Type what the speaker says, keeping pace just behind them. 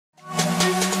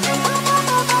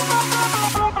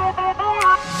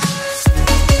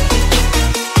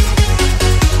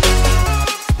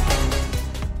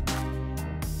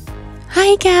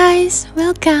Hi guys,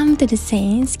 welcome to the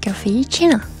Saints Coffee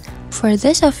channel. For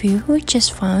those of you who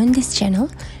just found this channel,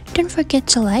 don't forget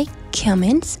to like,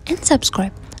 comment, and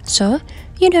subscribe so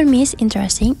you don't miss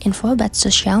interesting info about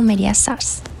social media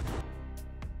stars.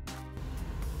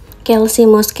 Kelsea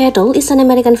Moscatel is an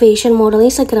American fashion model,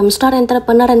 Instagram star,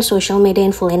 entrepreneur, and social media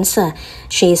influencer.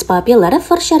 She is popular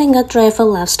for sharing her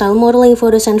travel, lifestyle, modeling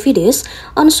photos and videos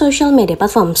on social media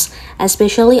platforms,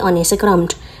 especially on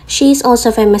Instagram. She is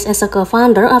also famous as a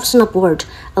co-founder of Snapworld,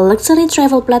 a luxury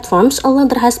travel platform along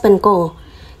with her husband Cole.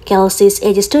 Kelsey's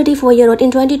age is 34-year-old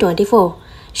in 2024.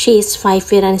 She is 5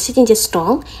 feet and 6 inches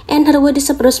tall, and her weight is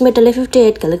approximately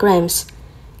 58 kilograms.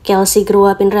 Kelsey grew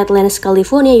up in Redlands,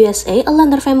 California, USA,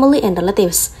 along her family and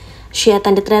relatives. She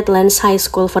attended Redlands High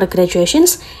School for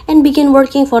graduations and began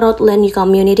working for Outland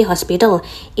Community Hospital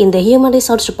in the Human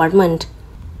Resource Department.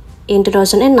 In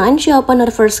 2009, she opened her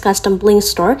first custom bling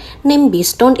store named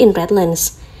Beastone in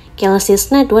Redlands.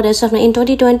 Kelsey's net worth as of in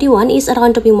 2021 is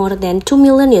around to be more than $2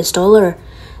 million.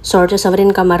 Sources of her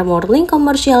income are modeling,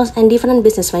 commercials, and different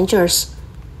business ventures.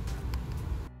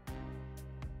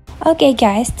 Okay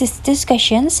guys, this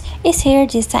discussion is here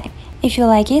this time. If you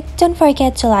like it, don't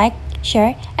forget to like,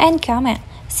 share, and comment.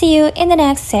 See you in the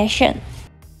next session.